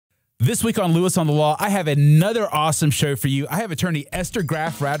This week on Lewis on the Law, I have another awesome show for you. I have attorney Esther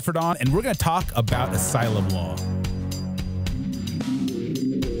Graff Radford on, and we're going to talk about asylum law.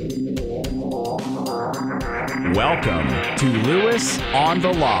 Welcome to Lewis on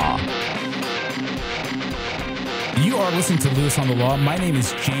the Law. You are listening to Lewis on the Law. My name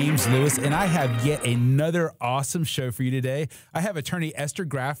is James Lewis, and I have yet another awesome show for you today. I have attorney Esther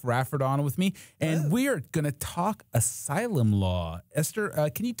Graff Radford on with me, and we are going to talk asylum law.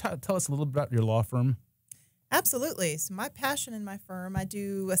 Esther, can you tell us a little bit about your law firm? Absolutely. So my passion in my firm, I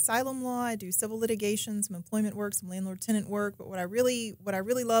do asylum law, I do civil litigation, some employment work, some landlord-tenant work. But what I really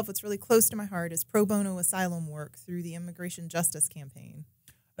love, what's really close to my heart, is pro bono asylum work through the Immigration Justice Campaign.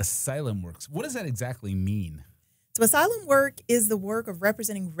 Asylum works. What does that exactly mean? So asylum work is the work of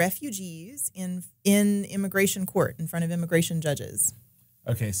representing refugees in immigration court in front of immigration judges.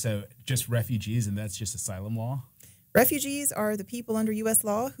 Okay, so just refugees, and that's just asylum law? Refugees are the people under U.S.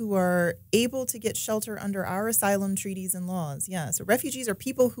 law who are able to get shelter under our asylum treaties and laws. Yeah, so refugees are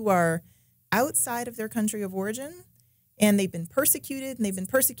people who are outside of their country of origin, and they've been persecuted,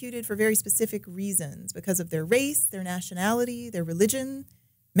 for very specific reasons because of their race, their nationality, their religion,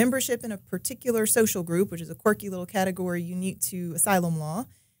 membership in a particular social group, which is a quirky little category unique to asylum law,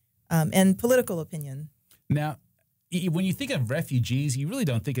 and political opinion. Now, when you think of refugees, you really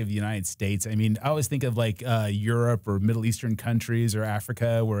don't think of the United States. I mean, I always think of like Europe or Middle Eastern countries or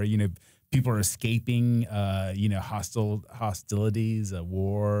Africa where, people are escaping, hostilities,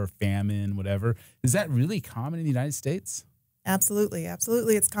 war, famine, whatever. Is that really common in the United States? Absolutely.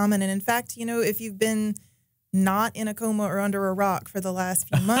 Absolutely. It's common. And in fact, if you've been not in a coma or under a rock for the last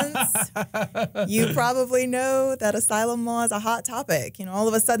few months, you probably know that asylum law is a hot topic. All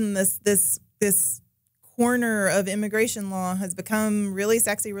of a sudden this corner of immigration law has become really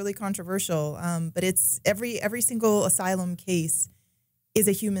sexy, really controversial. But it's every single asylum case is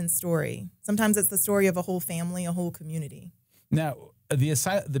a human story. Sometimes it's the story of a whole family, a whole community. Now,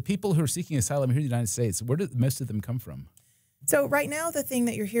 the people who are seeking asylum here in the United States, where do most of them come from? So right now, the thing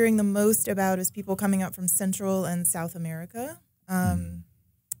that you're hearing the most about is people coming up from Central and South America. And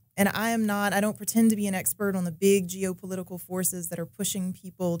I don't pretend to be an expert on the big geopolitical forces that are pushing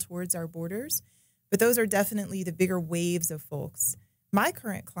people towards our borders, but those are definitely the bigger waves of folks. My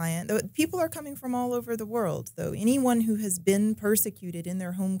current client, people are coming from all over the world, though. Anyone who has been persecuted in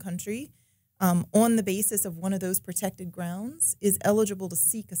their home country on the basis of one of those protected grounds is eligible to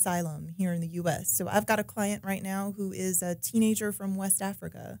seek asylum here in the U.S. So I've got a client right now who is a teenager from West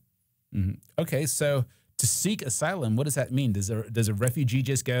Africa. Mm-hmm. Okay, so to seek asylum, what does that mean? Does a refugee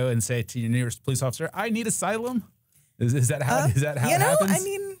just go and say to your nearest police officer, "I need asylum"? Is that how it happens? I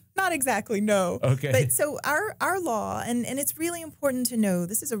mean, not exactly, no. Okay. But so our law, and it's really important to know,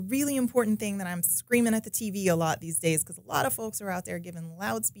 this is a really important thing that I'm screaming at the TV a lot these days because a lot of folks are out there giving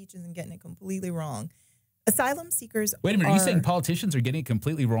loud speeches and getting it completely wrong. Asylum seekers Wait a minute, are you saying politicians are getting it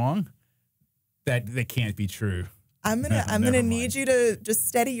completely wrong? That can't be true. I'm gonna need you to just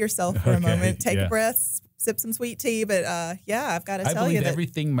steady yourself for a moment, take a breath, sip some sweet tea. But I've got to tell you that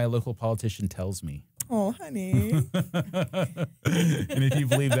everything my local politician tells me. Oh, honey. And if you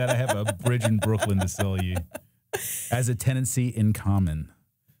believe that, I have a bridge in Brooklyn to sell you as a tenancy in common.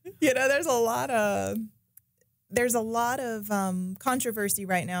 There's a lot of controversy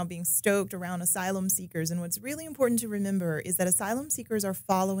right now being stoked around asylum seekers. And what's really important to remember is that asylum seekers are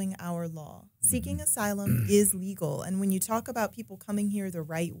following our law. Seeking asylum is legal. And when you talk about people coming here the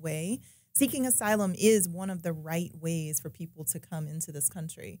right way, seeking asylum is one of the right ways for people to come into this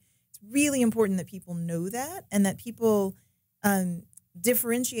country. Really important that people know that and that people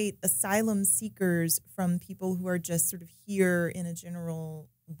differentiate asylum seekers from people who are just sort of here in a general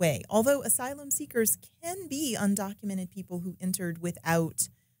way. Although asylum seekers can be undocumented people who entered without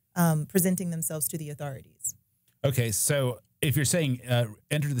presenting themselves to the authorities. Okay, so if you're saying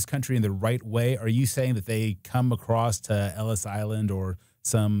enter this country in the right way, are you saying that they come across to Ellis Island or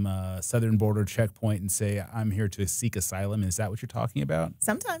some southern border checkpoint and say, "I'm here to seek asylum"? Is that what you're talking about?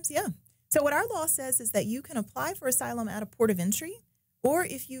 Sometimes, yeah. So what our law says is that you can apply for asylum at a port of entry or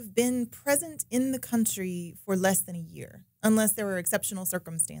if you've been present in the country for less than a year, unless there are exceptional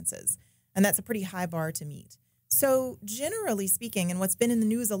circumstances. And that's a pretty high bar to meet. So generally speaking, and what's been in the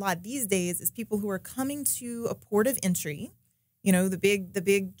news a lot these days is people who are coming to a port of entry, the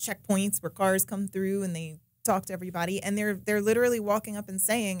big checkpoints where cars come through and they talk to everybody, and they're literally walking up and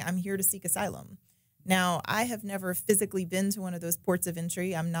saying, "I'm here to seek asylum." Now, I have never physically been to one of those ports of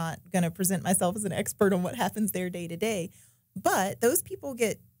entry. I'm not going to present myself as an expert on what happens there day to day, but those people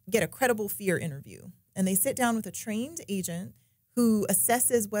get a credible fear interview, and they sit down with a trained agent who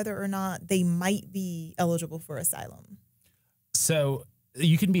assesses whether or not they might be eligible for asylum. So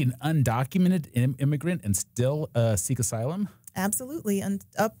you can be an undocumented immigrant and still seek asylum? Absolutely, and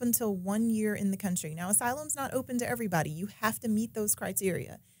up until 1 year in the country. Now, asylum's not open to everybody. You have to meet those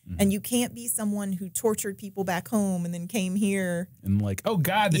criteria. And you can't be someone who tortured people back home and then came here. And like, oh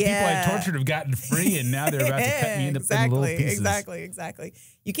God, the people I tortured have gotten free and now they're about to cut me into little pieces. Exactly.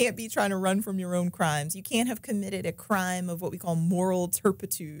 You can't be trying to run from your own crimes. You can't have committed a crime of what we call moral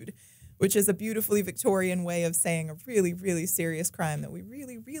turpitude, which is a beautifully Victorian way of saying a really, really serious crime that we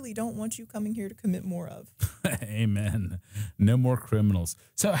really, really don't want you coming here to commit more of. Amen. No more criminals.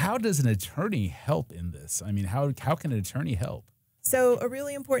 So how does an attorney help in this? I mean, how can an attorney help? So a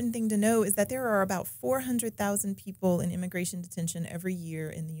really important thing to know is that there are about 400,000 people in immigration detention every year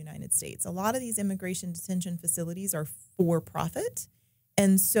in the United States. A lot of these immigration detention facilities are for profit,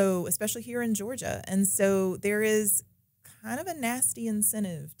 and so especially here in Georgia. And so there is kind of a nasty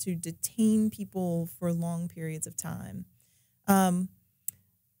incentive to detain people for long periods of time.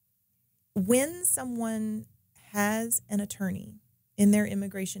 When someone has an attorney in their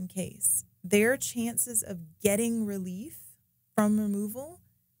immigration case, their chances of getting relief from removal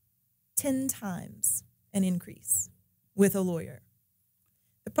 10 times an increase with a lawyer.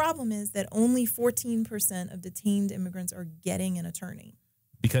 The problem is that only 14% of detained immigrants are getting an attorney.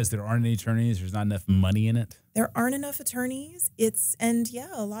 Because there aren't any attorneys, there's not enough money in it? There aren't enough attorneys.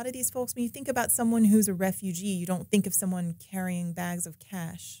 A lot of these folks, when you think about someone who's a refugee, you don't think of someone carrying bags of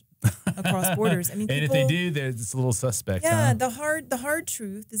cash across borders. I mean, and if they do, it's a little suspect. Yeah, huh? the hard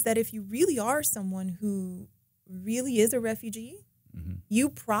truth is that if you really are someone who really is a refugee, you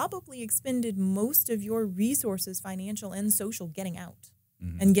probably expended most of your resources, financial and social, getting out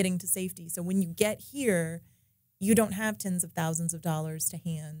and getting to safety. So when you get here, you don't have tens of thousands of dollars to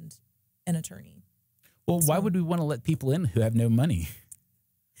hand an attorney. Well, why would we want to let people in who have no money?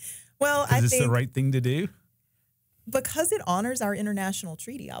 Well, I think the right thing to do? Because it honors our international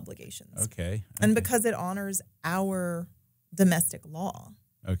treaty obligations. Okay. And because it honors our domestic law.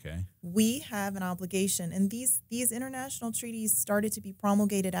 Okay. We have an obligation, and these international treaties started to be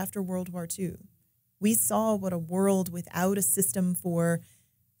promulgated after World War II. We saw what a world without a system for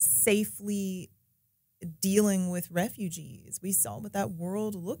safely dealing with refugees, we saw what that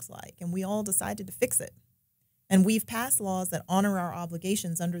world looks like, and we all decided to fix it. And we've passed laws that honor our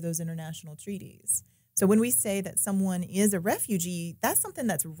obligations under those international treaties. So when we say that someone is a refugee, that's something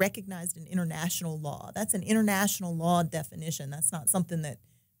that's recognized in international law. That's an international law definition. That's not something that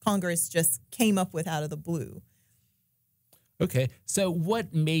Congress just came up with out of the blue. Okay. So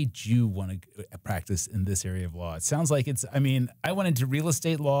what made you want to practice in this area of law? It sounds like I went into real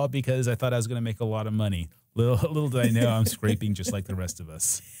estate law because I thought I was going to make a lot of money. Little did I know I'm scraping just like the rest of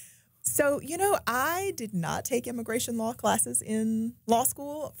us. So, I did not take immigration law classes in law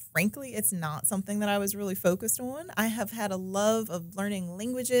school. Frankly, it's not something that I was really focused on. I have had a love of learning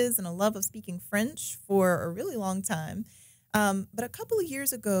languages and a love of speaking French for a really long time. But a couple of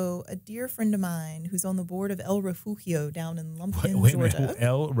years ago, a dear friend of mine who's on the board of El Refugio down in Lumpkin, Georgia.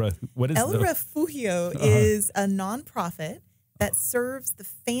 What is El Refugio is a nonprofit that serves the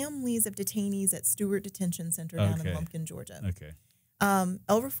families of detainees at Stewart Detention Center down in Lumpkin, Georgia. Okay.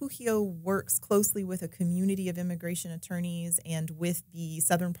 El Refugio works closely with a community of immigration attorneys and with the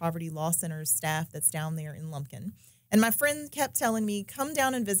Southern Poverty Law Center's staff that's down there in Lumpkin. And my friend kept telling me, come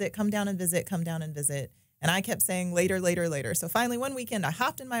down and visit, come down and visit, come down and visit. And I kept saying later, later, later. So finally one weekend I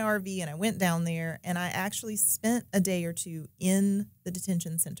hopped in my RV and I went down there and I actually spent a day or two in the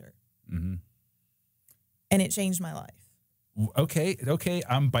detention center. And it changed my life. Okay.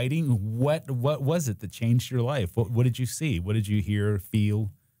 I'm biting. What was it that changed your life? What did you see? What did you hear, feel?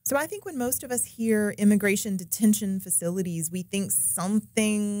 So I think when most of us hear immigration detention facilities, we think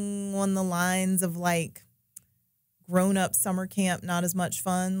something on the lines of like grown-up summer camp, not as much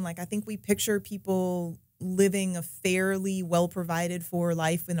fun. Like I think we picture people living a fairly well-provided for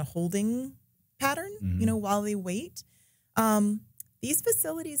life in a holding pattern, while they wait. These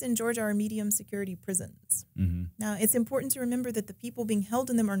facilities in Georgia are medium security prisons. Now, it's important to remember that the people being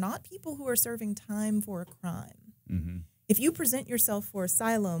held in them are not people who are serving time for a crime. If you present yourself for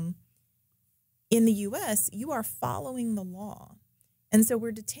asylum in the U.S., you are following the law. And so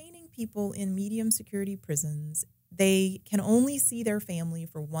we're detaining people in medium security prisons. They can only see their family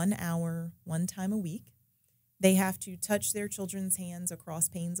for 1 hour, one time a week. They have to touch their children's hands across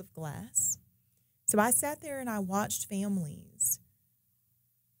panes of glass. So I sat there and I watched families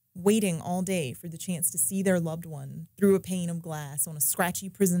waiting all day for the chance to see their loved one through a pane of glass on a scratchy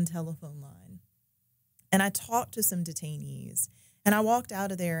prison telephone line. And I talked to some detainees, and I walked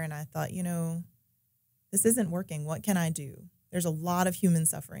out of there and I thought, this isn't working. What can I do? There's a lot of human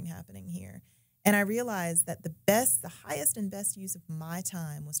suffering happening here. And I realized that the highest and best use of my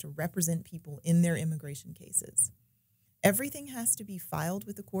time was to represent people in their immigration cases. Everything has to be filed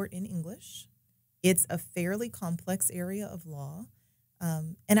with the court in English. It's a fairly complex area of law.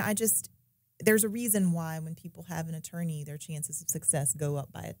 There's a reason why when people have an attorney, their chances of success go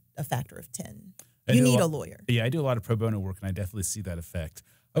up by a factor of 10. You need a lawyer. Yeah, I do a lot of pro bono work, and I definitely see that effect.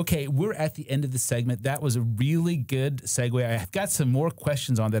 Okay, we're at the end of the segment. That was a really good segue. I've got some more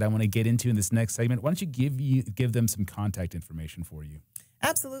questions on that I want to get into in this next segment. Why don't you give them some contact information for you?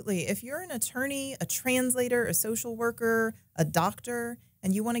 Absolutely. If you're an attorney, a translator, a social worker, a doctor,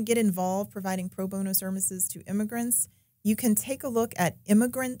 and you want to get involved providing pro bono services to immigrants, you can take a look at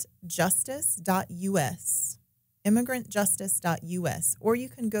immigrantjustice.us, immigrantjustice.us, or you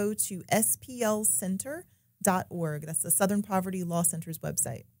can go to splcenter.org. That's the Southern Poverty Law Center's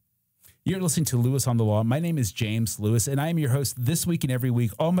website. You're listening to Lewis on the Law. My name is James Lewis, and I am your host this week and every week.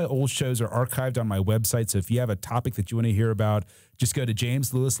 All my old shows are archived on my website, so if you have a topic that you want to hear about, just go to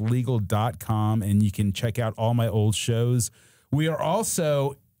jameslewislegal.com, and you can check out all my old shows. We are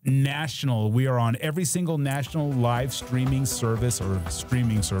also national. We are on every single national live streaming service or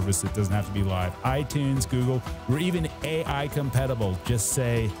streaming service. It doesn't have to be live. iTunes, Google. We're even AI compatible. Just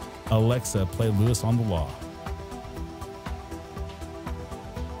say, Alexa, play Lewis on the Law.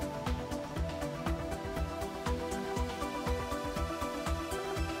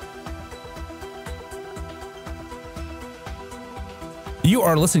 You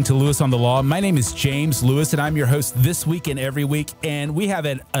are listening to Lewis on the Law. My name is James Lewis, and I'm your host this week and every week. And we have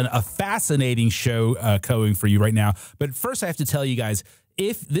a fascinating show going for you right now. But first, I have to tell you guys,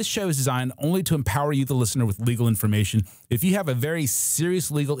 if this show is designed only to empower you, the listener, with legal information, if you have a very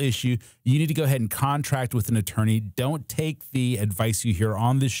serious legal issue, you need to go ahead and contract with an attorney. Don't take the advice you hear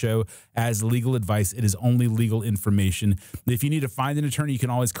on this show as legal advice. It is only legal information. If you need to find an attorney, you can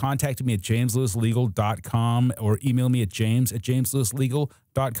always contact me at jameslewislegal.com or email me at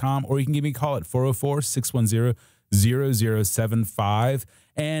james@jameslewislegal.com, or you can give me a call at 404-610-0075.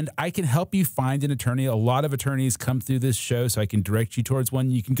 And I can help you find an attorney. A lot of attorneys come through this show, so I can direct you towards one.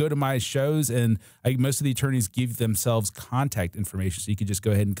 You can go to my shows, and most of the attorneys give themselves contact information, so you can just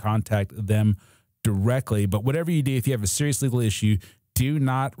go ahead and contact them directly. But whatever you do, if you have a serious legal issue, do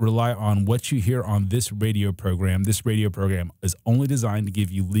not rely on what you hear on this radio program. This radio program is only designed to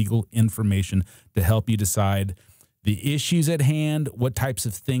give you legal information to help you decide the issues at hand, what types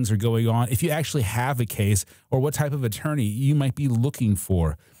of things are going on, if you actually have a case, or what type of attorney you might be looking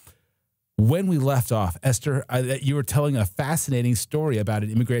for. When we left off, Esther, you were telling a fascinating story about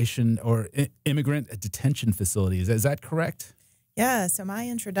an immigrant detention facility. Is that correct? Yeah, so my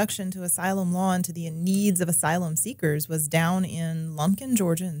introduction to asylum law and to the needs of asylum seekers was down in Lumpkin,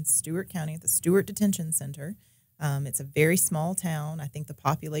 Georgia, in Stewart County at the Stewart Detention Center. It's a very small town. I think the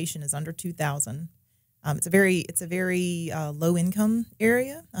population is under 2,000. It's a very low-income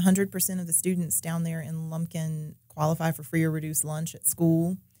area. 100% of the students down there in Lumpkin qualify for free or reduced lunch at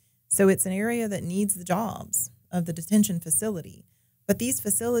school. So it's an area that needs the jobs of the detention facility. But these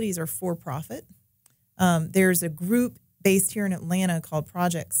facilities are for-profit. There's a group based here in Atlanta called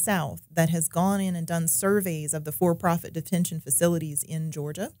Project South that has gone in and done surveys of the for-profit detention facilities in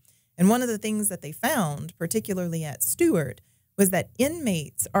Georgia. And one of the things that they found, particularly at Stewart, was that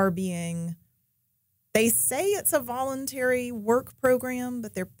inmates are being... They say it's a voluntary work program,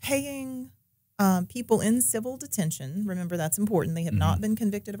 but they're paying people in civil detention. Remember, that's important. They have not been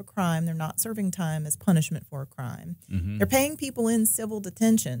convicted of a crime. They're not serving time as punishment for a crime. They're paying people in civil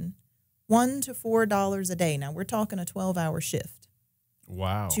detention $1 to $4 a day. Now, we're talking a 12-hour shift.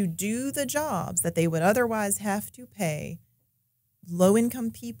 Wow. To do the jobs that they would otherwise have to pay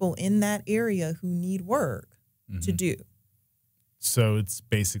low-income people in that area who need work to do. So it's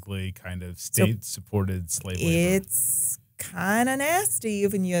basically kind of state-supported slave labor. It's kind of nasty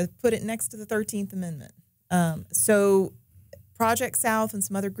when you put it next to the 13th Amendment. So Project South and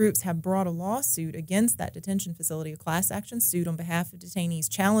some other groups have brought a lawsuit against that detention facility, a class action suit on behalf of detainees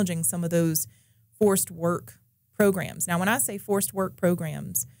challenging some of those forced work programs. Now, when I say forced work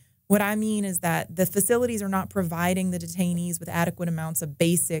programs, what I mean is that the facilities are not providing the detainees with adequate amounts of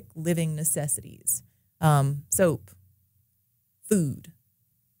basic living necessities, soap, food,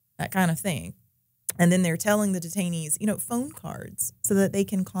 that kind of thing. And then they're telling the detainees, phone cards so that they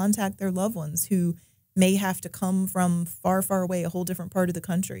can contact their loved ones who may have to come from far, far away, a whole different part of the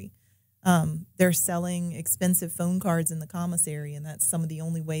country. They're selling expensive phone cards in the commissary, and that's some of the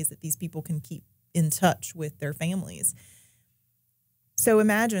only ways that these people can keep in touch with their families. So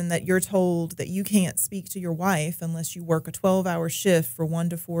imagine that you're told that you can't speak to your wife unless you work a 12-hour shift for $1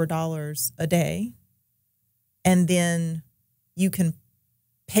 to $4 a day, and then you can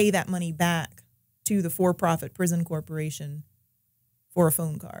pay that money back to the for-profit prison corporation for a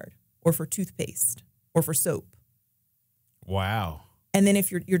phone card or for toothpaste or for soap. Wow. And then if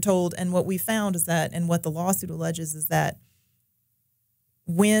you're told, and what we found is that, and what the lawsuit alleges is that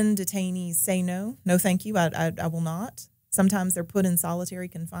when detainees say no thank you, I will not, sometimes they're put in solitary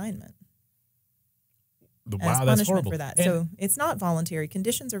confinement. Wow, that's horrible. For that. So it's not voluntary.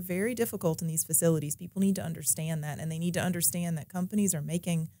 Conditions are very difficult in these facilities. People need to understand that, and they need to understand that companies are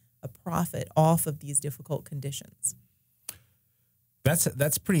making a profit off of these difficult conditions.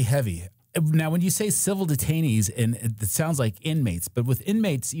 That's pretty heavy. Now, when you say civil detainees, and it sounds like inmates, but with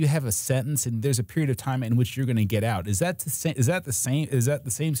inmates, you have a sentence, and there's a period of time in which you're going to get out. Is that the same? Is that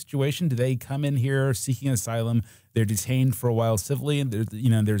the same situation? Do they come in here seeking asylum? They're detained for a while civilly, and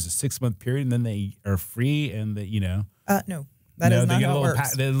there's a 6-month period, and then they are free, and no. That is not how it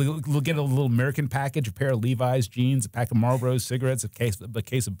works. They'll get a little American package, a pair of Levi's jeans, a pack of Marlboro cigarettes, a case of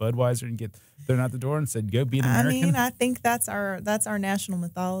Budweiser, and get thrown out the door and said, "Go be an American." I mean, I think that's our national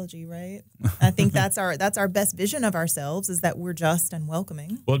mythology, right? I think that's our best vision of ourselves, is that we're just and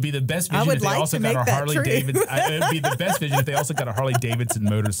welcoming. Well, it'd be the best vision if they also got a Harley Davidson. It'd be the best vision if they also got a Harley Davidson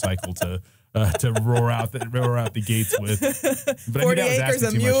motorcycle to roar out the gates with. But 40 acres,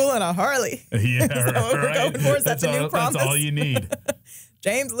 a mule, and a Harley. Yeah, we're going for. That's a new promise. That's all you need.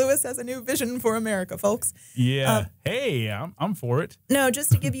 James Lewis has a new vision for America, folks. Yeah. Hey, I'm for it. No,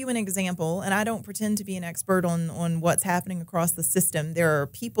 just to give you an example, and I don't pretend to be an expert on what's happening across the system. There are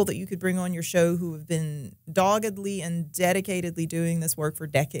people that you could bring on your show who have been doggedly and dedicatedly doing this work for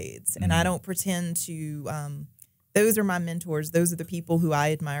decades. And I don't pretend to, those are my mentors. Those are the people who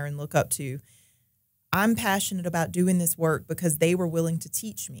I admire and look up to. I'm passionate about doing this work because they were willing to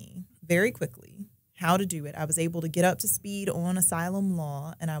teach me very quickly how to do it. I was able to get up to speed on asylum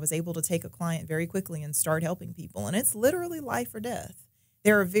law, and I was able to take a client very quickly and start helping people. And it's literally life or death.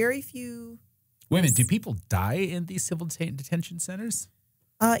 There are very few. Wait a minute, do people die in these civil detention centers?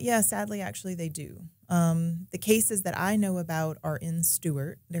 Yeah, sadly, actually, they do. The cases that I know about are in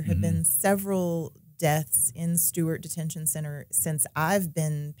Stewart. There have been several deaths in Stewart Detention Center since I've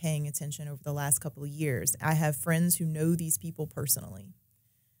been paying attention over the last couple of years. I have friends who know these people personally.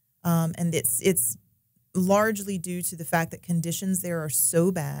 And it's largely due to the fact that conditions there are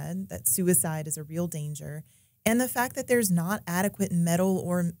so bad that suicide is a real danger, and the fact that there's not adequate medical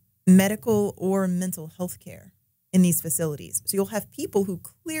or mental health care in these facilities. So you'll have people who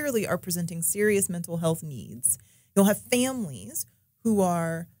clearly are presenting serious mental health needs. You'll have families who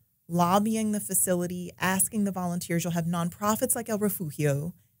are lobbying the facility, asking the volunteers. You'll have nonprofits like El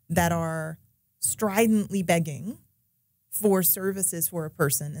Refugio that are stridently begging for services for a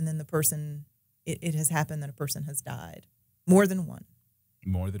person, and then the person, it has happened that a person has died. More than one.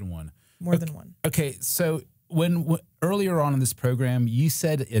 More than one. More than one. Okay, so when earlier on in this program, you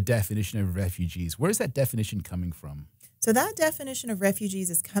said a definition of refugees. Where's that definition coming from? So that definition of refugees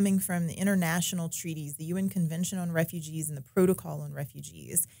is coming from the international treaties, the UN Convention on Refugees and the Protocol on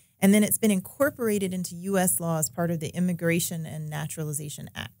Refugees. And then it's been incorporated into U.S. law as part of the Immigration and Naturalization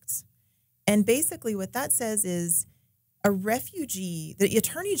Act. And basically what that says is a refugee, the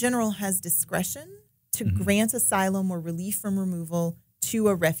Attorney General has discretion to grant asylum or relief from removal to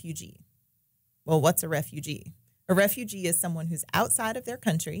a refugee. Well, what's a refugee? A refugee is someone who's outside of their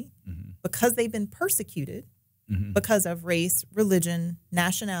country because they've been persecuted because of race, religion,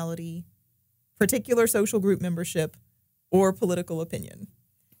 nationality, particular social group membership, or political opinion.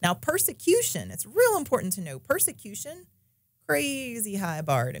 Now, persecution, it's real important to know. Persecution, crazy high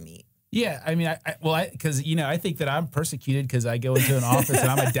bar to meet. Yeah, I mean, I think that I'm persecuted because I go into an office and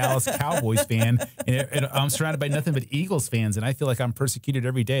I'm a Dallas Cowboys fan, and I'm surrounded by nothing but Eagles fans, and I feel like I'm persecuted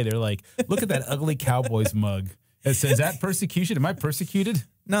every day. They're like, look at that ugly Cowboys mug. It says, is that persecution? Am I persecuted?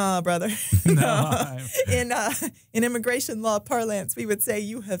 Nah, brother. No. In immigration law parlance, we would say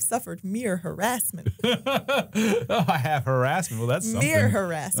you have suffered mere harassment. Oh, I have harassment. Well, that's something. Mere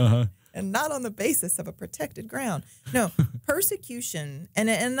harassment. And not on the basis of a protected ground. No, persecution. And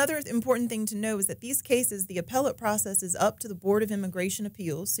another important thing to know is that these cases, the appellate process is up to the Board of Immigration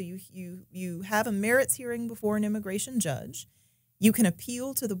Appeals. So you have a merits hearing before an immigration judge. You can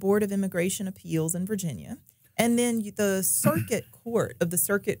appeal to the Board of Immigration Appeals in Virginia. And then the circuit court of the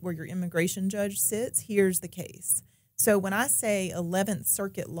circuit where your immigration judge sits hears the case. So when I say 11th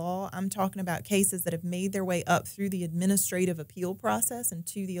Circuit law, I'm talking about cases that have made their way up through the administrative appeal process and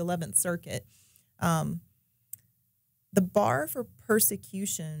to the 11th Circuit. The bar for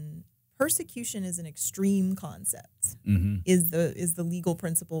persecution is an extreme concept, is the legal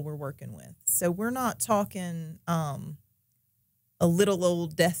principle we're working with. So we're not talking a little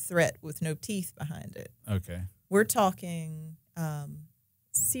old death threat with no teeth behind it. Okay. We're talking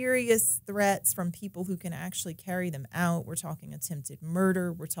serious threats from people who can actually carry them out. We're talking attempted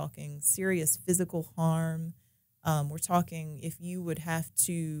murder. We're talking serious physical harm. We're talking if you would have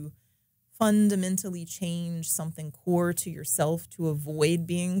to fundamentally change something core to yourself to avoid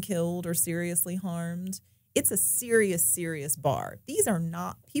being killed or seriously harmed. It's a serious, serious bar. These are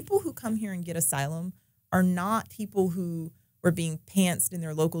not people who come here and get asylum are not people who were being pantsed in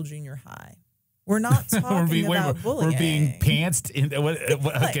their local junior high. We're not talking about bullying. We're being pantsed in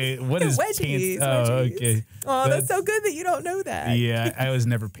okay, what is wedgies, pants? Oh, okay. Oh, that's so good that you don't know that. Yeah, I was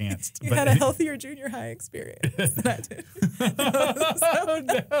never pantsed. You had a healthier junior high experience than I did. Oh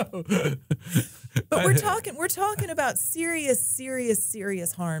no. But we're talking about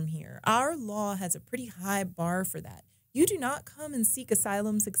serious harm here. Our law has a pretty high bar for that. You do not come and seek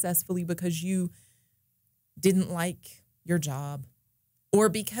asylum successfully because you didn't like your job, or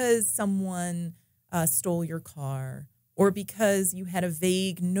because someone stole your car, or because you had a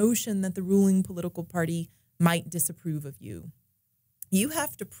vague notion that the ruling political party might disapprove of you. You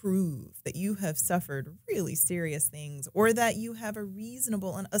have to prove that you have suffered really serious things, or that you have a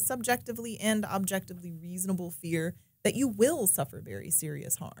reasonable and a subjectively and objectively reasonable fear that you will suffer very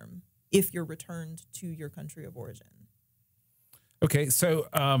serious harm if you're returned to your country of origin. Okay, so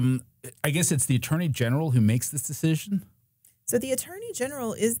I guess it's the Attorney General who makes this decision? So the Attorney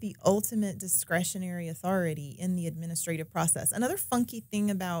General is the ultimate discretionary authority in the administrative process. Another funky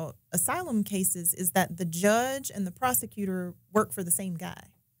thing about asylum cases is that the judge and the prosecutor work for the same guy.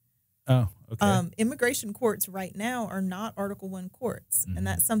 Oh, okay. Immigration courts right now are not Article I courts, and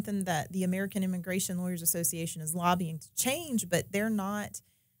that's something that the American Immigration Lawyers Association is lobbying to change, but they're not.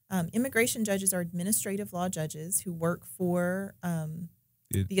 Immigration judges are administrative law judges who work for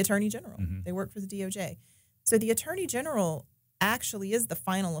the Attorney General. They work for the DOJ. So the Attorney General actually is the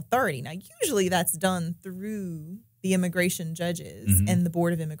final authority. Now, usually that's done through the immigration judges and the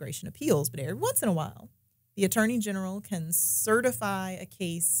Board of Immigration Appeals, but every once in a while, the Attorney General can certify a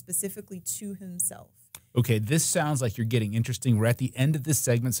case specifically to himself. Okay, this sounds like you're getting interesting. We're at the end of this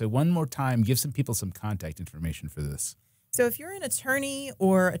segment, so one more time, give some people some contact information for this. So if you're an attorney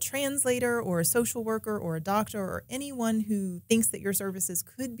or a translator or a social worker or a doctor or anyone who thinks that your services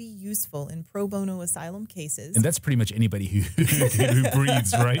could be useful in pro bono asylum cases. And that's pretty much anybody who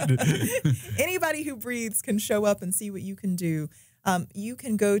breathes, right? Anybody who breathes can show up and see what you can do. You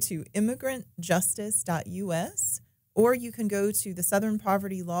can go to immigrantjustice.us, or you can go to the Southern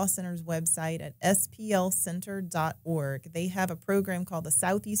Poverty Law Center's website at splcenter.org. They have a program called the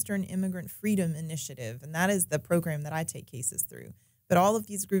Southeastern Immigrant Freedom Initiative, and that is the program that I take cases through. But all of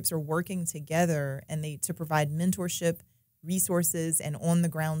these groups are working together to provide mentorship, resources, and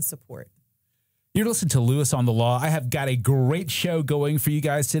on-the-ground support. You're listening to Lewis on the Law. I have got a great show going for you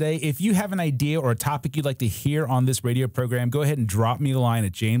guys today. If you have an idea or a topic you'd like to hear on this radio program, go ahead and drop me a line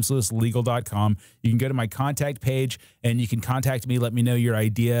at jameslewislegal.com. You can go to my contact page and you can contact me. Let me know your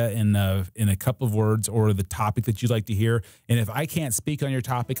idea in a couple of words or the topic that you'd like to hear. And if I can't speak on your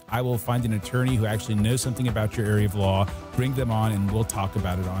topic, I will find an attorney who actually knows something about your area of law, bring them on, and we'll talk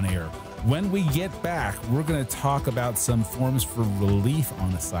about it on air. When we get back, we're going to talk about some forms for relief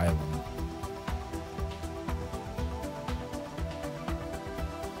on asylum.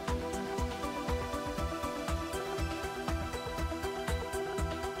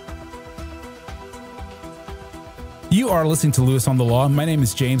 You are listening to Lewis on the Law. My name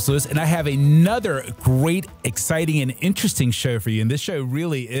is James Lewis, and I have another great, exciting, and interesting show for you. And this show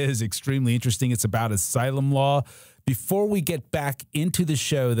really is extremely interesting. It's about asylum law. Before we get back into the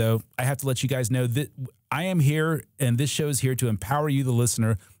show, though, I have to let you guys know that I am here, and this show is here to empower you, the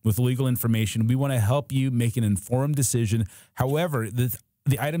listener, with legal information. We want to help you make an informed decision. However, the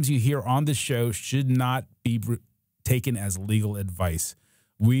items you hear on this show should not be taken as legal advice.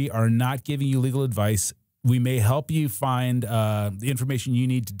 We are not giving you legal advice. We may help you find the information you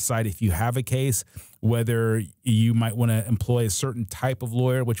need to decide if you have a case, whether you might want to employ a certain type of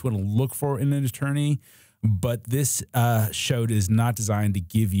lawyer, which you want to look for in an attorney. But this show is not designed to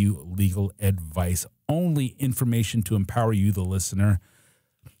give you legal advice, only information to empower you, the listener.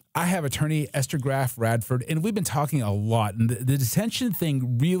 I have attorney Esther Graff Radford, and we've been talking a lot. And the detention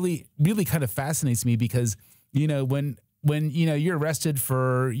thing really, really kind of fascinates me because, you know, when you're arrested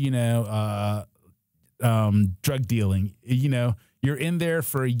for, drug dealing, you're in there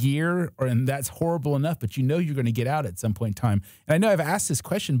for a year, and that's horrible enough, but you're going to get out at some point in time. And I know I've asked this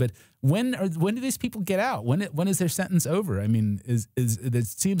question, but when do these people get out? When is their sentence over? I mean, it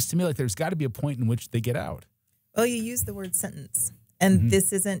seems to me like there's got to be a point in which they get out. Well, you use the word sentence, and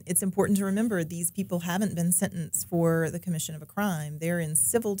it's important to remember these people haven't been sentenced for the commission of a crime. They're in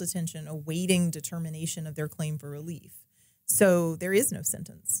civil detention awaiting determination of their claim for relief. So there is no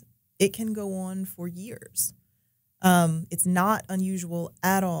sentence. It can go on for years. It's not unusual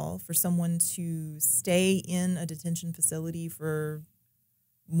at all for someone to stay in a detention facility for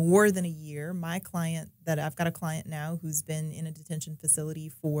more than a year. I've got a client now who's been in a detention facility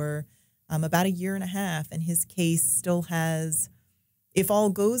for about a year and a half, and his case still has, if all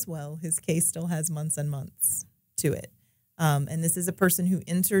goes well, his case still has months and months to it. And this is a person who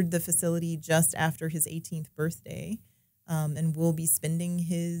entered the facility just after his 18th birthday, and will be spending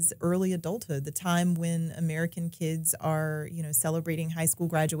his early adulthood, the time when American kids are, celebrating high school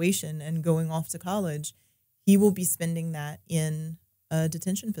graduation and going off to college. He will be spending that in a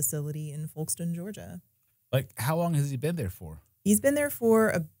detention facility in Folkston, Georgia. Like, how long has he been there for? He's been there for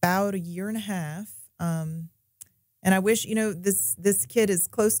about a year and a half. And I wish, this kid is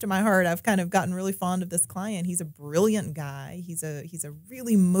close to my heart. I've kind of gotten really fond of this client. He's a brilliant guy. He's a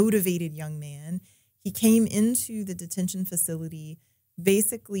really motivated young man. He came into the detention facility.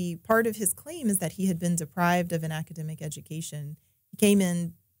 Basically, part of his claim is that he had been deprived of an academic education. He came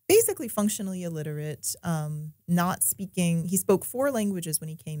in basically functionally illiterate, not speaking. He spoke 4 languages when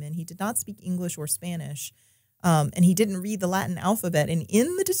he came in. He did not speak English or Spanish, and he didn't read the Latin alphabet. And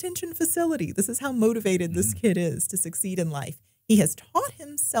in the detention facility, this is how motivated this kid is to succeed in life. He has taught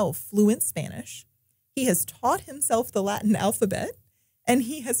himself fluent Spanish. He has taught himself the Latin alphabet. And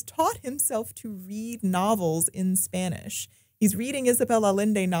he has taught himself to read novels in Spanish. He's reading Isabel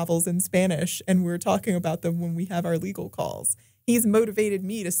Allende novels in Spanish, and we're talking about them when we have our legal calls. He's motivated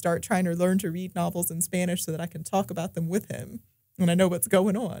me to start trying to learn to read novels in Spanish so that I can talk about them with him when I know what's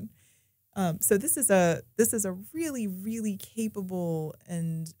going on. So this is a really, really capable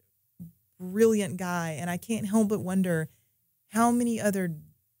and brilliant guy, and I can't help but wonder how many other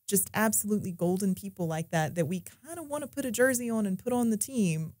just absolutely golden people like that we kind of want to put a jersey on and put on the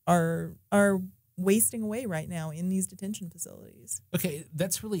team are wasting away right now in these detention facilities. Okay,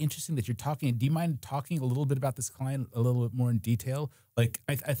 that's really interesting that you're talking. Do you mind talking a little bit about this client a little bit more in detail? Like,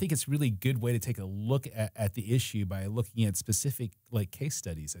 I think it's a really good way to take a look at the issue by looking at specific case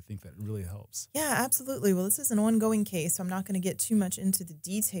studies. I think that really helps. Yeah, absolutely. Well, this is an ongoing case, so I'm not going to get too much into the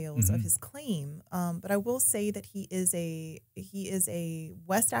details of his claim. But I will say that he is a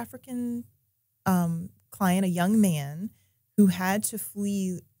West African client, a young man who had to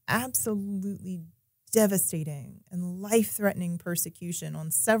flee absolutely devastating and life-threatening persecution on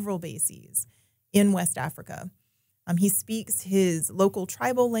several bases in West Africa. He speaks his local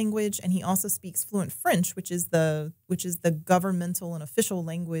tribal language, and he also speaks fluent French, which is the governmental and official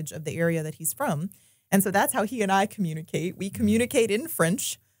language of the area that he's from. And so that's how he and I communicate. We communicate in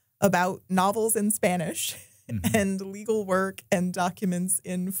French about novels in Spanish and legal work and documents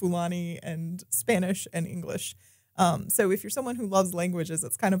in Fulani and Spanish and English. So if you're someone who loves languages,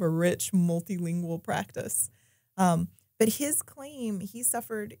 it's kind of a rich multilingual practice. But his claim, he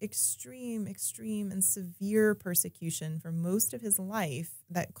suffered extreme and severe persecution for most of his life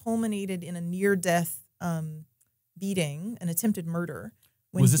that culminated in a near-death beating, an attempted murder.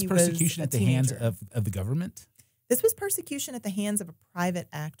 Was this persecution at the hands of the government? This was persecution at the hands of a private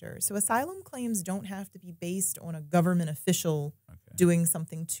actor. So asylum claims don't have to be based on a government official doing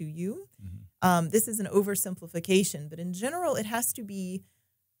something to you. This is an oversimplification, but in general, it has to be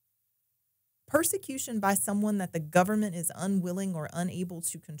persecution by someone that the government is unwilling or unable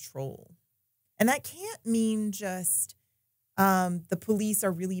to control. And that can't mean just the police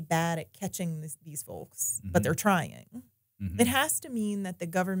are really bad at catching these folks, but they're trying. It has to mean that the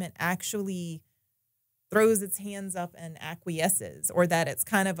government actually throws its hands up and acquiesces, or that it's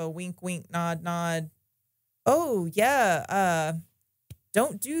kind of a wink, wink, nod, nod. Oh, yeah,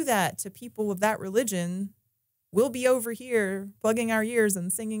 don't do that to people of that religion. We'll be over here plugging our ears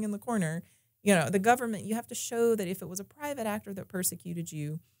and singing in the corner. The government, you have to show that if it was a private actor that persecuted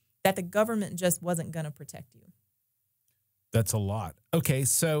you, that the government just wasn't going to protect you. That's a lot. Okay,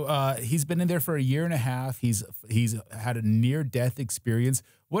 so he's been in there for a year and a half. He's had a near-death experience.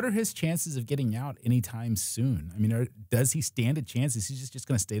 What are his chances of getting out anytime soon? I mean, does he stand a chance? Is he just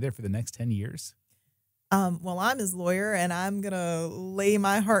going to stay there for the next 10 years? Well, I'm his lawyer, and I'm going to lay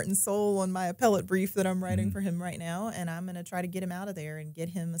my heart and soul on my appellate brief that I'm writing for him right now, and I'm going to try to get him out of there and get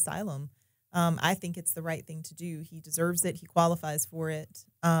him asylum. I think it's the right thing to do. He deserves it. He qualifies for it.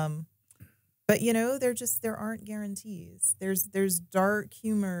 But, there aren't guarantees. There's dark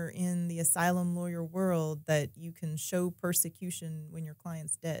humor in the asylum lawyer world that you can show persecution when your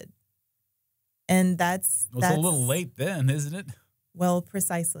client's dead. And that's a little late then, isn't it? Well,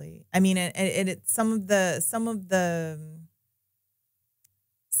 precisely. I mean, some of the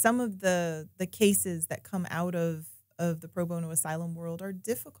cases that come out of of the pro bono asylum world are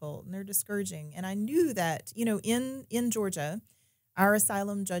difficult and they're discouraging. And I knew that, you know, in Georgia, our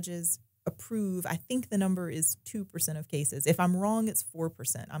asylum judges approve, I think the number is 2% of cases. If I'm wrong, it's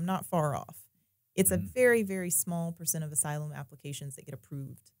 4%. I'm not far off. It's a very, very small percent of asylum applications that get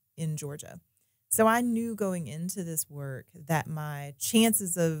approved in Georgia. So I knew going into this work that my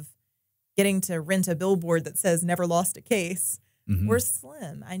chances of getting to rent a billboard that says never lost a case were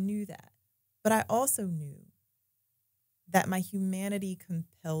slim. I knew that. But I also knew that my humanity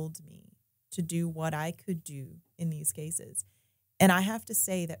compelled me to do what I could do in these cases. And I have to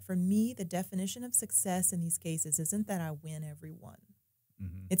say that for me, the definition of success in these cases isn't that I win every one.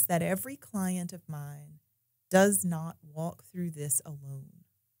 It's that every client of mine does not walk through this alone.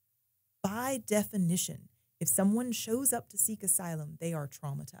 By definition, if someone shows up to seek asylum, they are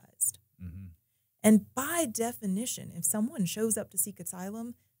traumatized. And by definition, if someone shows up to seek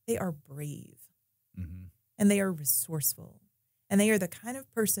asylum, they are brave. And they are resourceful. And they are the kind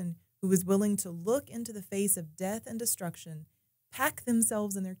of person who is willing to look into the face of death and destruction, pack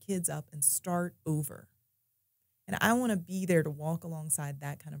themselves and their kids up, and start over. And I want to be there to walk alongside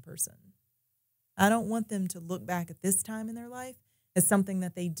that kind of person. I don't want them to look back at this time in their life as something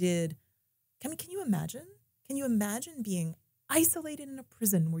that they did. Can you imagine? Can you imagine being isolated in a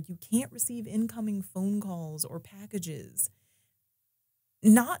prison where you can't receive incoming phone calls or packages,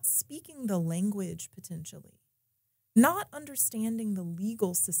 not speaking the language potentially, not understanding the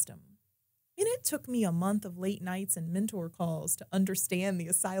legal system? And it took me a month of late nights and mentor calls to understand the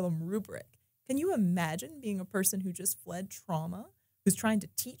asylum rubric. Can you imagine being a person who just fled trauma, who's trying to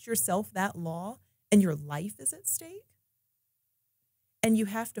teach yourself that law, and your life is at stake? And you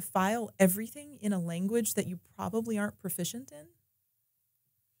have to file everything in a language that you probably aren't proficient in?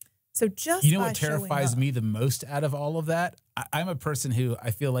 So just you know what terrifies me the most out of all of that? I'm a person who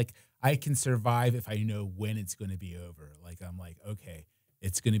I feel like I can survive if I know when it's going to be over. Like I'm like, okay,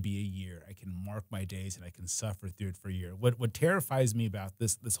 it's going to be a year. I can mark my days and I can suffer through it for a year. What terrifies me about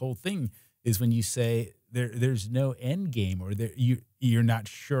this whole thing is when you say there's no end game, or you're not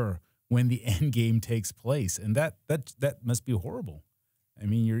sure when the end game takes place, and that must be horrible. I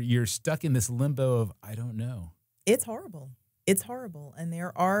mean, you're stuck in this limbo of I don't know. It's horrible. It's horrible, and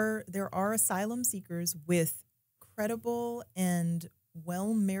there are asylum seekers with credible and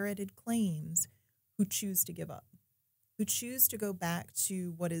well-merited claims who choose to give up, who choose to go back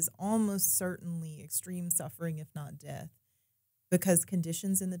to what is almost certainly extreme suffering, if not death, because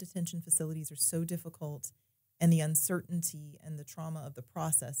conditions in the detention facilities are so difficult and the uncertainty and the trauma of the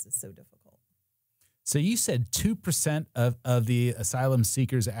process is so difficult. So you said 2% of the asylum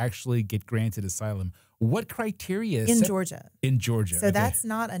seekers actually get granted asylum. What criteria? In Georgia. In Georgia. So that's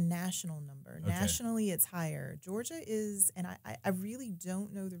not a national number. Okay. Nationally, it's higher. Georgia is, and I really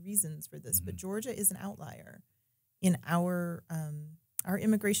don't know the reasons for this, but Georgia is an outlier. In our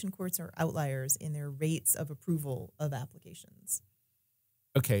immigration courts are outliers in their rates of approval of applications.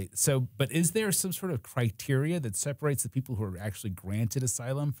 Okay, so, but is there some sort of criteria that separates the people who are actually granted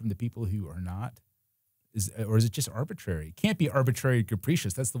asylum from the people who are not? Or is it just arbitrary? It can't be arbitrary and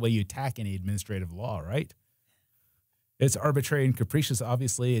capricious. That's the way you attack any administrative law, right? It's arbitrary and capricious.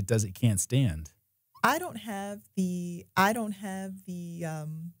 Obviously, it can't stand. I don't have the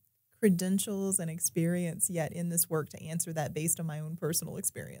credentials and experience yet in this work to answer that based on my own personal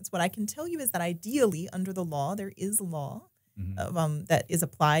experience. What I can tell you is that ideally, under the law, there is law that is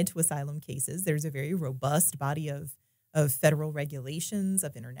applied to asylum cases. There's a very robust body of federal regulations,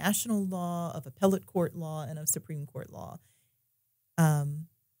 of international law, of appellate court law, and of Supreme Court law.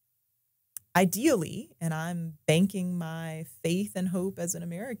 Ideally, and I'm banking my faith and hope as an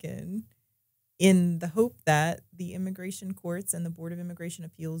American in the hope that the immigration courts and the Board of Immigration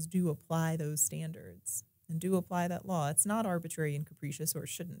Appeals do apply those standards and do apply that law. It's not arbitrary and capricious, or it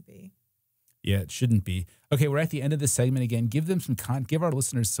shouldn't be. Yeah, it shouldn't be. Okay, we're at the end of this segment again. Give our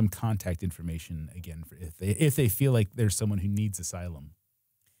listeners some contact information again if they feel like there's someone who needs asylum.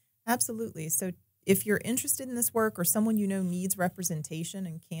 Absolutely. So if you're interested in this work, or someone you know needs representation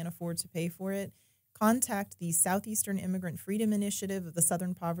and can't afford to pay for it, contact the Southeastern Immigrant Freedom Initiative of the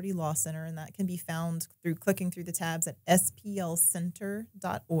Southern Poverty Law Center, and that can be found through clicking through the tabs at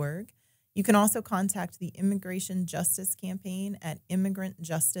splcenter.org. You can also contact the Immigration Justice Campaign at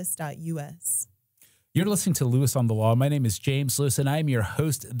immigrantjustice.us. You're listening to Lewis on the Law. My name is James Lewis, and I'm your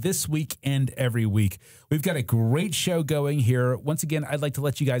host this week and every week. We've got a great show going here. Once again, I'd like to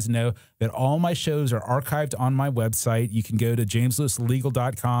let you guys know that all my shows are archived on my website. You can go to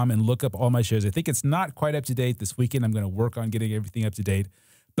jameslewislegal.com and look up all my shows. I think it's not quite up to date this weekend. I'm going to work on getting everything up to date.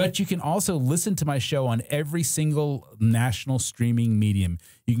 But you can also listen to my show on every single national streaming medium.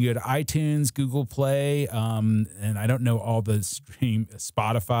 You can go to iTunes, Google Play, and I don't know all the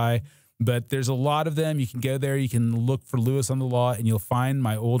Spotify, but there's a lot of them. You can go there. You can look for Lewis on the Law, and you'll find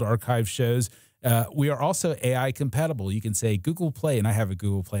my old archive shows. We are also AI compatible. You can say Google Play, and I have a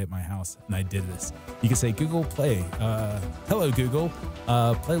Google Play at my house, and I did this. You can say Google Play, hello Google,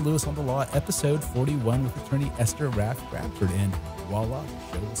 play Lewis on the Law, episode 41 with attorney Esther Rafford, and voila, the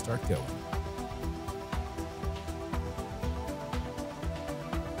show will start going.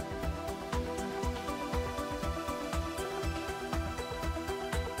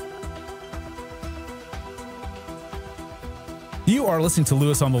 You are listening to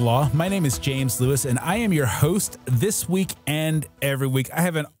Lewis on the Law. My name is James Lewis, and I am your host this week and every week. I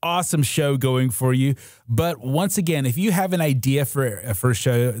have an awesome show going for you. But once again, if you have an idea for a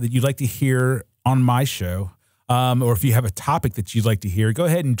show that you'd like to hear on my show, or if you have a topic that you'd like to hear, go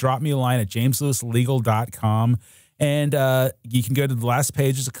ahead and drop me a line at jameslewislegal.com. And you can go to the last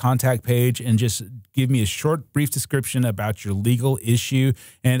page, it's a contact page, and just give me a short, brief description about your legal issue,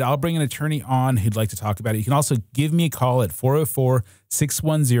 and I'll bring an attorney on who'd like to talk about it. You can also give me a call at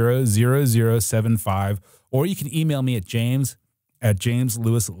 404-610-0075, or you can email me at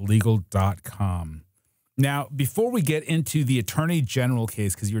james@jameslewislegal.com. Now, before we get into the Attorney General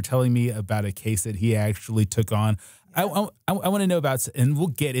case, because you were telling me about a case that he actually took on, I want to know about, and we'll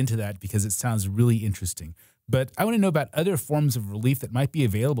get into that because it sounds really interesting. But I want to know about other forms of relief that might be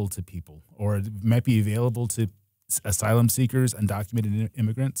available to people or might be available to asylum seekers, undocumented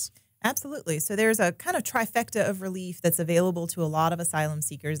immigrants. Absolutely. So there's a kind of trifecta of relief that's available to a lot of asylum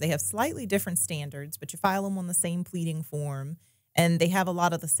seekers. They have slightly different standards, but you file them on the same pleading form, and they have a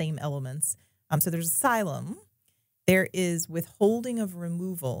lot of the same elements. So there's asylum. There is withholding of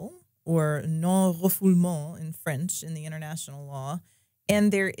removal, or non-refoulement in French in the international law.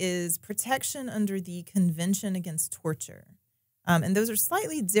 And there is protection under the Convention Against Torture. And those are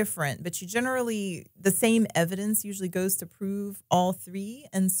slightly different, but you generally, the same evidence usually goes to prove all three.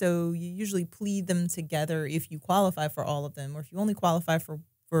 And so you usually plead them together if you qualify for all of them, or if you only qualify for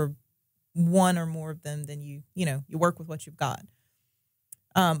one or more of them, then you work with what you've got.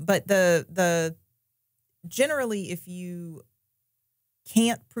 But the generally, if you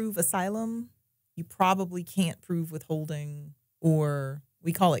can't prove asylum, you probably can't prove withholding, or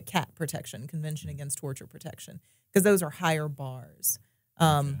we call it CAT protection, Convention Against Torture protection, because those are higher bars.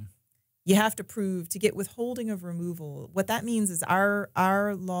 Okay. You have to prove to get withholding of removal. What that means is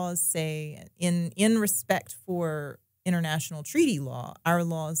our laws say, in respect for international treaty law, our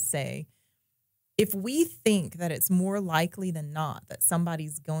laws say, if we think that it's more likely than not that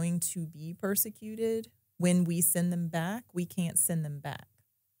somebody's going to be persecuted when we send them back, we can't send them back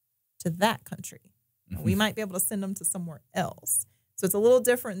to that country. We might be able to send them to somewhere else. So it's a little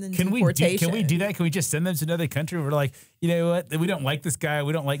different than deportation. Can we do that? Can we just send them to another country? We're like, you know what? We don't like this guy.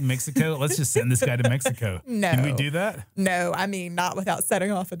 We don't like Mexico. Let's just send this guy to Mexico. No. Can we do that? No, I mean, not without setting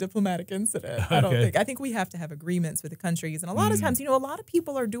off a diplomatic incident. Okay. I think we have to have agreements with the countries. And a lot of times, a lot of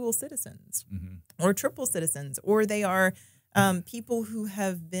people are dual citizens or triple citizens, or they are people who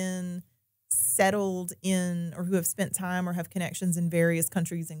have been settled in, or who have spent time or have connections in various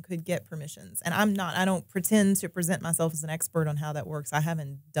countries and could get permissions. And I don't pretend to present myself as an expert on how that works. I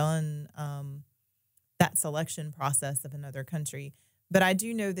haven't done that selection process of another country, but I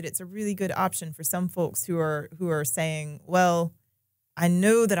do know that it's a really good option for some folks who are saying, well, I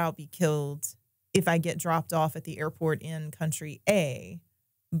know that I'll be killed if I get dropped off at the airport in country A,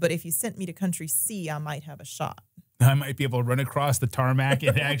 but if you sent me to country C, I might have a shot. I might be able to run across the tarmac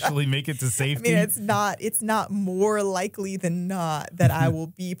and actually make it to safety. I mean, it's not more likely than not that I will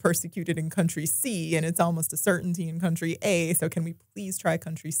be persecuted in country C, and it's almost a certainty in country A. So can we please try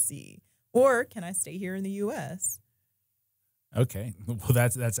country C? Or can I stay here in the U.S.? Okay. Well,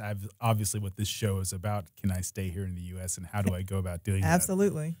 that's obviously what this show is about. Can I stay here in the U.S. and how do I go about doing that?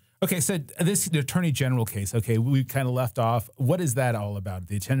 Absolutely. Okay, so this the Attorney General case. Okay, we kind of left off. What is that all about?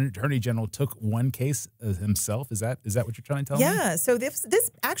 The Attorney General took one case himself. Is that what you're trying to tell me? Yeah. So this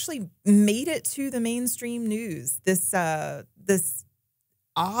actually made it to the mainstream news. This odd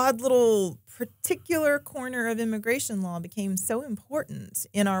little particular corner of immigration law became so important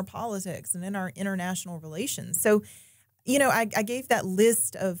in our politics and in our international relations. So, I gave that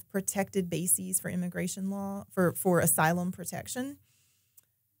list of protected bases for immigration law for asylum protection.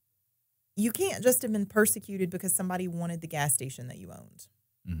 You can't just have been persecuted because somebody wanted the gas station that you owned.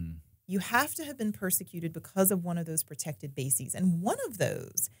 Mm-hmm. You have to have been persecuted because of one of those protected bases. And one of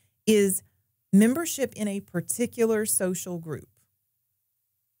those is membership in a particular social group.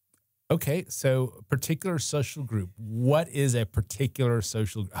 Okay, so particular social group. What is a particular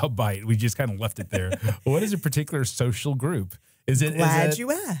social? Oh, bite. We just kind of left it there. What is a particular social group? Is it? Glad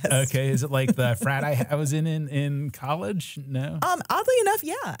you asked. Okay, is it like the frat I was in college? No. Oddly enough,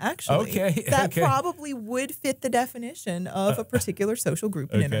 yeah, actually. Okay, That okay. probably would fit the definition of a particular social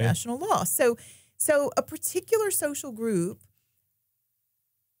group in international law. So a particular social group,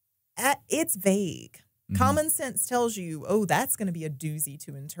 it's vague. Common sense tells you, oh, that's going to be a doozy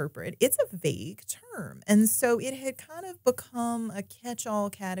to interpret. It's a vague term. And so it had kind of become a catch-all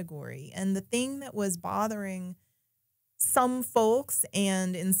category. And the thing that was bothering some folks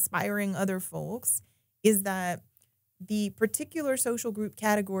and inspiring other folks is that the particular social group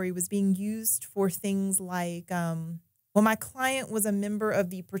category was being used for things like, well, my client was a member of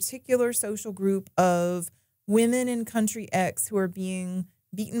the particular social group of women in country X who are being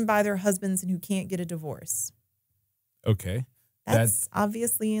beaten by their husbands and who can't get a divorce. Okay. That's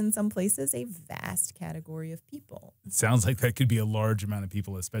obviously in some places a vast category of people. It sounds like that could be a large amount of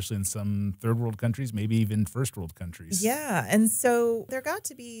people, especially in some third world countries, maybe even first world countries. Yeah. And so there got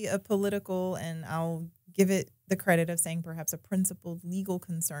to be a political, and I'll give it the credit of saying perhaps a principled legal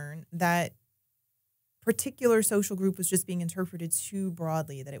concern that particular social group was just being interpreted too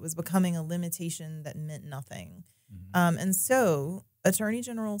broadly, that it was becoming a limitation that meant nothing. And so Attorney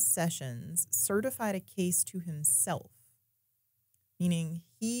General Sessions certified a case to himself, meaning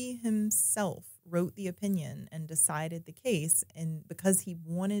he himself wrote the opinion and decided the case, and because he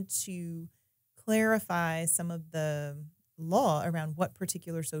wanted to clarify some of the law around what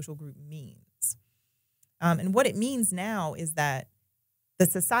particular social group means. And what it means now is that the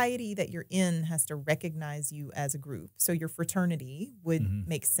society that you're in has to recognize you as a group. So your fraternity would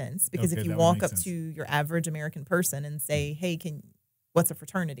make sense, because if you walk up to your average American person and say, hey, what's a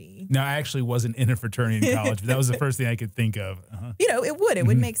fraternity? No, I actually wasn't in a fraternity in college, but that was the first thing I could think of. You know, it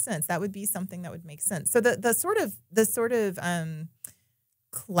would make sense. That would be something that would make sense. So the sort of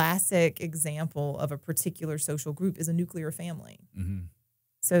classic example of a particular social group is a nuclear family.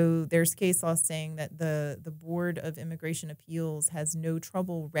 So there's case law saying that the Board of Immigration Appeals has no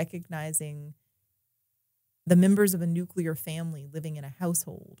trouble recognizing the members of a nuclear family living in a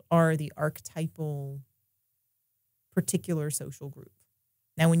household are the archetypal particular social group.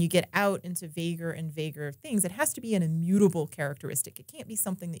 Now, when you get out into vaguer and vaguer things, it has to be an immutable characteristic. It can't be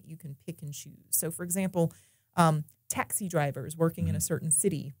something that you can pick and choose. So, for example, taxi drivers working in a certain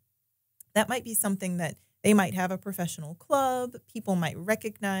city, that might be something that they might have a professional club. People might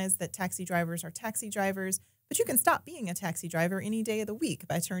recognize that taxi drivers are taxi drivers, but you can stop being a taxi driver any day of the week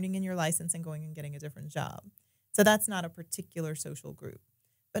by turning in your license and going and getting a different job. So that's not a particular social group.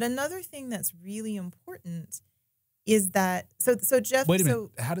 But another thing that's really important is that so Jeff. Wait a minute.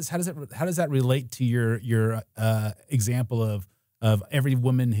 How does that relate to your example of every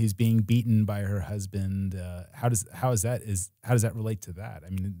woman who's being beaten by her husband? How does that relate to that? I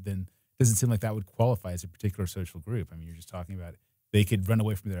mean, then it doesn't seem like that would qualify as a particular social group. I mean, you're just talking about they could run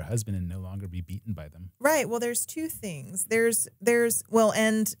away from their husband and no longer be beaten by them. Right. Well, there's two things. There's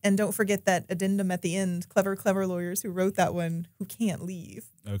and don't forget that addendum at the end, clever lawyers who wrote that one who can't leave.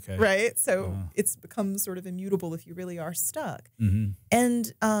 Okay. Right. So it's become sort of immutable if you really are stuck.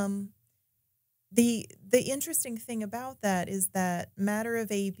 And the interesting thing about that is that matter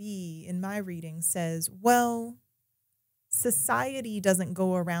of AB in my reading says, well, society doesn't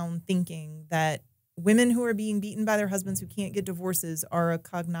go around thinking that women who are being beaten by their husbands who can't get divorces are a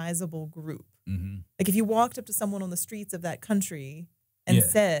cognizable group. Like if you walked up to someone on the streets of that country and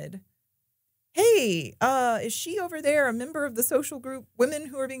said, hey, is she over there a member of the social group women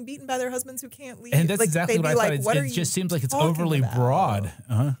who are being beaten by their husbands who can't leave? And that's exactly what I thought. It just seems like it's overly broad.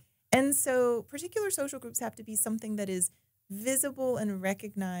 And so particular social groups have to be something that is visible and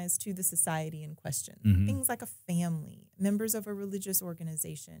recognized to the society in question. Things like a family, members of a religious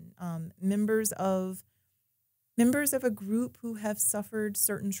organization, members of a group who have suffered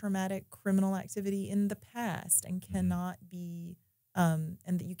certain traumatic criminal activity in the past and cannot be, and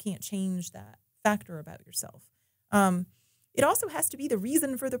that you can't change that factor about yourself. It also has to be the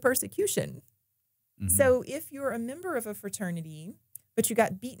reason for the persecution. So if you're a member of a fraternity, but you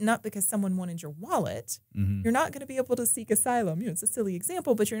got beaten up because someone wanted your wallet, you're not going to be able to seek asylum. You know, it's a silly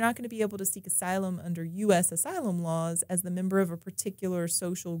example, but you're not going to be able to seek asylum under U.S. asylum laws as the member of a particular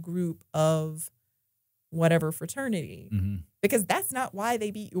social group of whatever fraternity, because that's not why they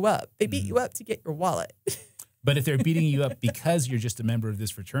beat you up. They beat you up to get your wallet. But if they're beating you up because you're just a member of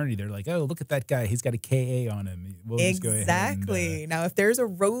this fraternity, they're like, oh, look at that guy. He's got a KA on him. We'll just go ahead Exactly. Now, if there's a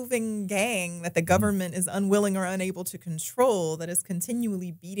roving gang that the government is unwilling or unable to control that is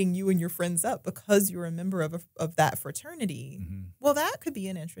continually beating you and your friends up because you're a member of that fraternity, well, that could be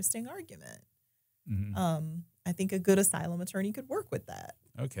an interesting argument. I think a good asylum attorney could work with that.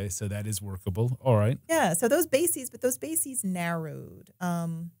 Okay, so that is workable. All right. Yeah, so those bases narrowed.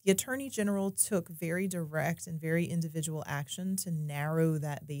 The Attorney General took very direct and very individual action to narrow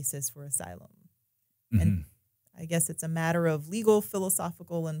that basis for asylum. And I guess it's a matter of legal,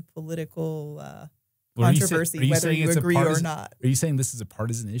 philosophical, and political controversy, whether you agree or not. Are you saying this is a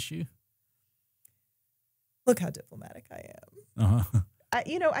partisan issue? Look how diplomatic I am.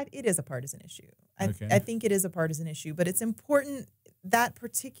 It is a partisan issue. I think it is a partisan issue, but it's important that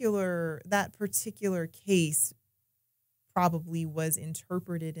particular case probably was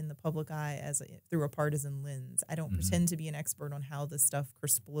interpreted in the public eye through a partisan lens. I don't pretend to be an expert on how this stuff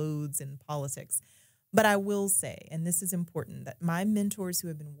explodes in politics, but I will say, and this is important, that my mentors who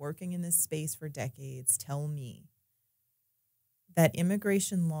have been working in this space for decades tell me that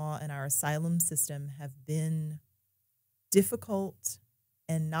immigration law and our asylum system have been difficult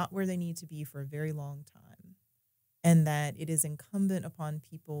and not where they need to be for a very long time, and that it is incumbent upon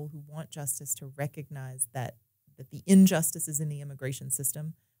people who want justice to recognize that the injustices in the immigration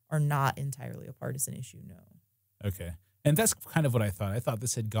system are not entirely a partisan issue, no. Okay. And that's kind of what I thought. I thought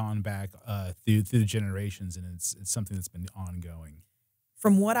this had gone back through the generations, and it's something that's been ongoing.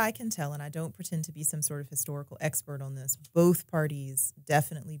 From what I can tell, and I don't pretend to be some sort of historical expert on this, both parties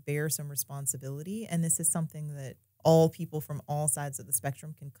definitely bear some responsibility, and this is something that all people from all sides of the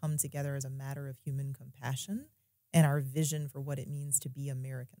spectrum can come together as a matter of human compassion and our vision for what it means to be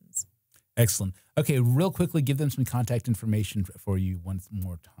Americans. Excellent. Okay, real quickly, give them some contact information for you one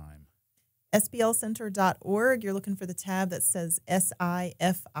more time. SBLcenter.org. You're looking for the tab that says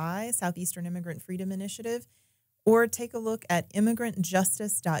SIFI, Southeastern Immigrant Freedom Initiative, or take a look at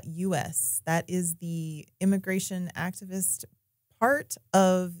immigrantjustice.us. That is the immigration activist part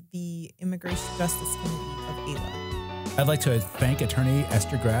of the Immigration Justice Committee of AILA. I'd like to thank Attorney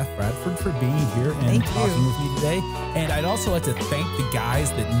Esther Graf Bradford for being here and talking with me today. And I'd also like to thank the guys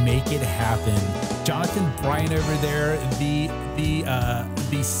that make it happen. Jonathan Bryan over there, the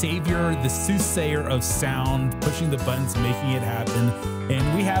savior, the soothsayer of sound, pushing the buttons, making it happen.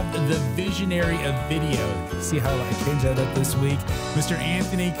 And we have the visionary of video. See how I changed that up this week? Mr.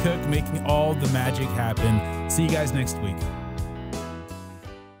 Anthony Cook making all the magic happen. See you guys next week.